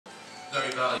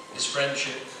very valuable. His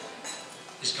friendship,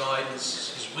 his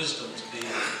guidance, his wisdom to be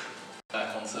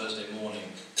back on Thursday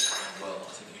morning. Well,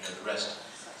 I think you know the rest.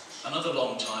 Another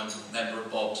long-time member of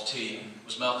Bob's team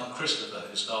was Malcolm Christopher,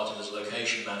 who started as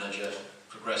location manager,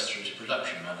 progressed through to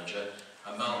production manager,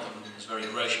 and Malcolm has very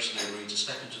graciously agreed to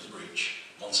step into the breach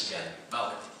once again.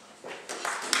 Malcolm.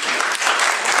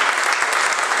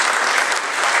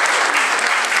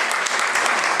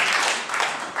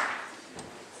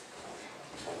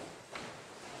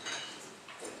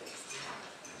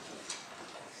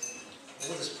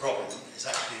 All this problem is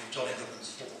actually Johnny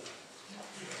Goodman's fault.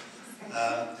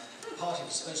 The party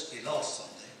was supposed to be last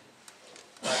Sunday,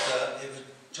 but it was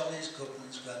Johnny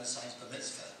Goodman's grandson's bar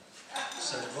mitzvah,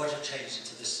 so Roger changed it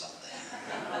to this Sunday.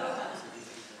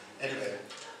 Anyway,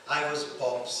 I was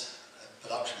Bob's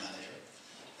production manager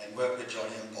and worked with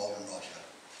Johnny and Bob and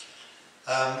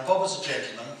Roger. Bob was a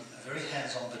gentleman, a very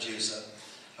hands-on producer,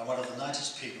 and one of the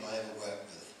nicest people I ever worked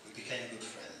with. We became good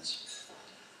friends.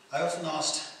 I often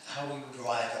asked how we would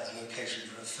arrive at the location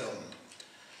for a film.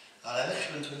 And I let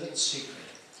you into a little secret.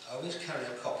 I always carry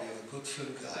a copy of a good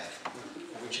food guide for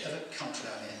whichever country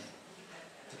I'm in.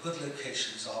 The good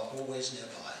locations are always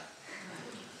nearby.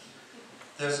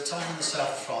 There was a time in the south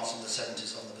of France in the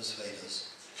 70s on The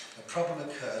Persuaders. A problem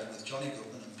occurred with Johnny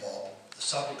Goodman and Bob. The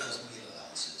subject was meal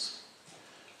allowances.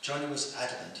 Johnny was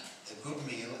adamant a good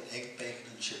meal, egg, bacon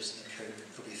and chips and a coke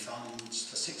could be found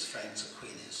for 6 francs at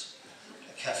Queenie's,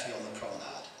 a cafe on the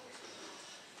promenade.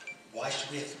 Why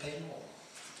should we have to pay more?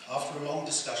 After a long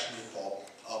discussion with Bob,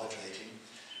 arbitrating,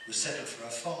 we settled for a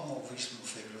far more reasonable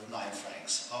figure of 9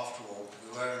 francs. After all,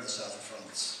 we were in the south of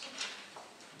France.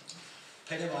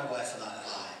 Penny, my wife, and I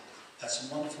had some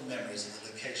wonderful memories of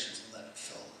the locations in that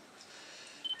film.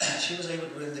 She was able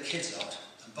to bring the kids out,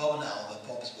 and Bob and Alma,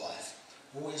 Bob's wife,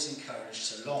 always encouraged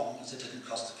so long as it didn't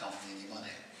cost the company any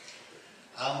money.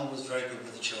 Alma was very good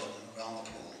with the children around the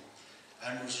pool,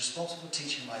 and was responsible for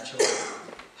teaching my children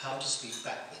how to speak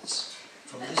backwards.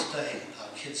 From this day,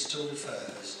 our kids still refer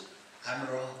as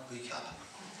Amara Recap.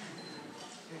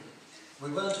 We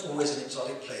weren't always in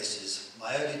exotic places.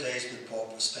 My early days with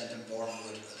Bob were spent in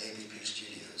Bournemouth at ABP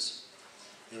Studios.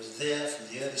 It was there from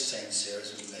the early Saint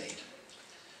series we made.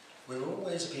 We were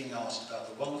always being asked about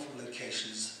the wonderful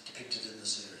locations depicted in the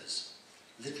series.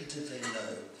 Little did they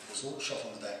know it was all shot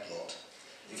on the back lot.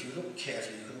 If you look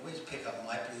carefully, you can always pick up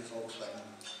my blue Volkswagen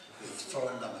with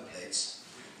foreign number plates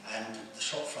and the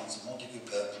shop fronts of Montague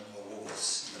Burton or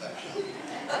Woolworths in the background.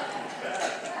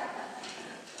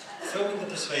 Filming The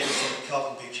Persuaders on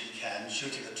Carlton Beach in Cannes,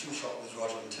 shooting a 2-shot with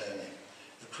Roger and Tony,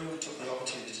 the crew took the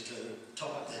opportunity to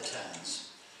top up their tans,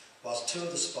 whilst 2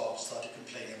 of the sparks started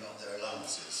complaining about their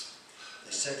allowances.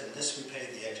 They said unless we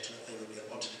paid the extra, they would be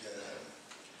wanted to go home.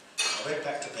 I went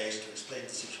back to base to explain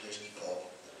the situation to Bob,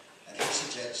 and he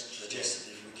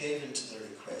suggested if we gave in to the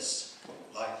requests,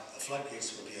 like the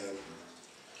floodgates would be open.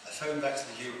 I phoned back to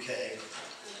the UK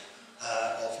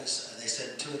office and they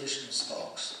sent 2 additional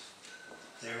sparks.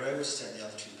 They were able to send the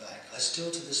other 2 back. I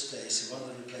still to this day see one of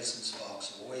the replacement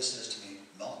sparks who always says to me,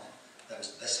 "Mark, that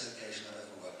was the best location I've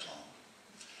ever worked on."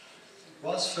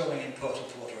 Whilst filming in Porto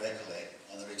École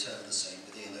on the return of the Saint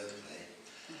with Ian Oakley,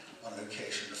 on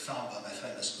location found by my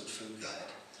famous good food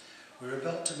guide, we were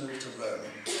about to move to Rome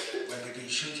when we'd been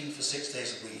shooting for 6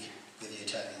 days a week with the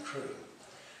Italian crew.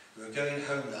 We were going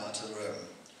home now to Rome,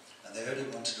 and they only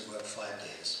wanted to work 5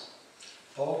 days.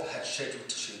 Bob had scheduled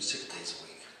to shoot 6 days a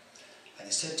week, and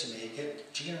he said to me,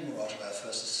 get Gino Morato, our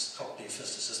first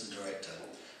assistant director,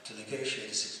 to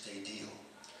negotiate a 6-day deal.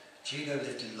 Gino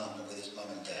lived in London with his mum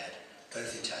and dad,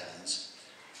 both Italians.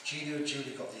 Gino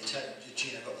got the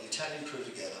Italian crew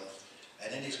together,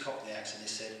 and in his Cockney accent he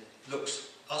said, "Looks,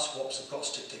 us wops have got to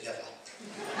stick together."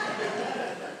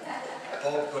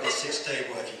 Bob got a 6-day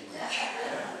working week.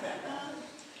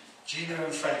 Gino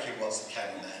and Frankie Watts, the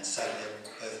cameraman, sadly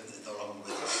both along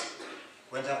with us,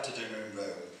 went out to dinner in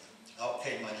Rome. Out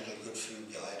came my little good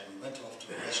food guide, and we went off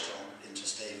to a restaurant in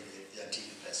Trastevere, the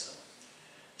Antica Pesa.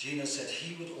 Gino said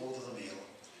he would order the meal,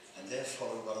 and there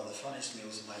followed one of the funniest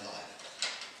meals of my life,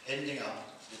 ending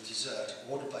up with dessert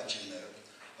ordered by Gino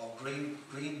of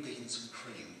green beans and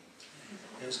cream.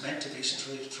 It was meant to be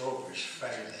strawberry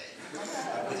fragilet,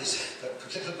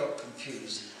 but little got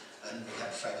confused and we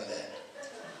had fragilet.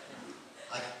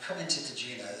 I commented to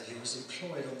Gino that he was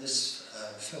employed on this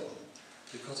film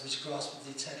because of his grasp of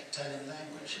the Italian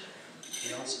language.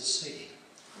 He answered C.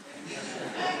 He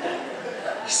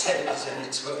said it was only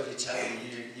 12 Italian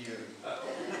he knew.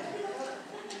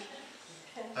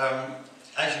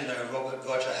 As you know,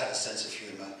 Roger had a sense of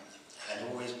humour and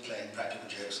always playing practical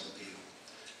jokes on people,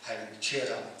 having cheered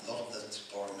up a lot of the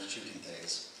boring shooting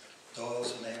days.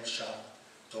 Doors were nailed shut,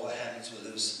 door handles were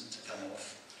loosened to come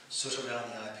off, soot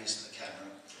around the eyepiece of the camera,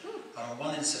 and on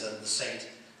one incident the Saint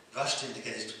rushed in to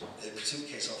get his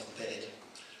suitcase off the bed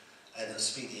and a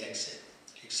speedy exit,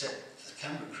 except the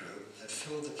camera crew had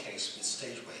filled the case with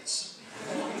stage weights,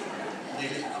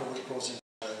 nearly causing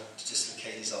to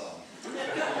dislocate his arm.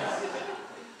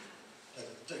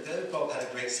 Though Bob had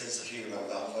a great sense of humour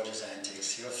about Roger's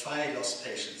antics, he finally lost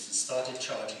patience and started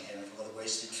charging him for the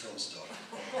wasted film stock.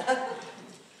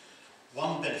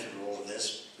 One benefit of all of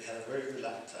this, we had a very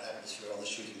relaxed atmosphere on the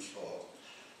shooting floor.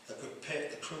 The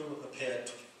crew were prepared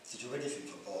to do anything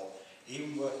for Bob,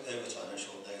 even work overtime at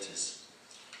short notice.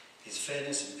 His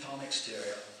fairness and calm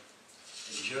exterior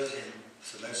endured him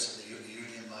through most of the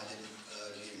union-minded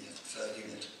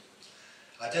unit.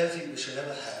 I don't think we should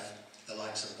ever have the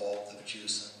likes of Bob, the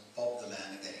producer, Bob the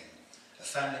man again. A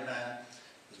family man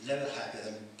who was never happier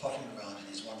than potting around in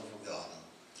his wonderful garden,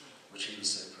 which he was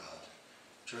so proud.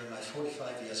 During my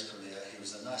 45 years career, he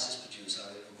was the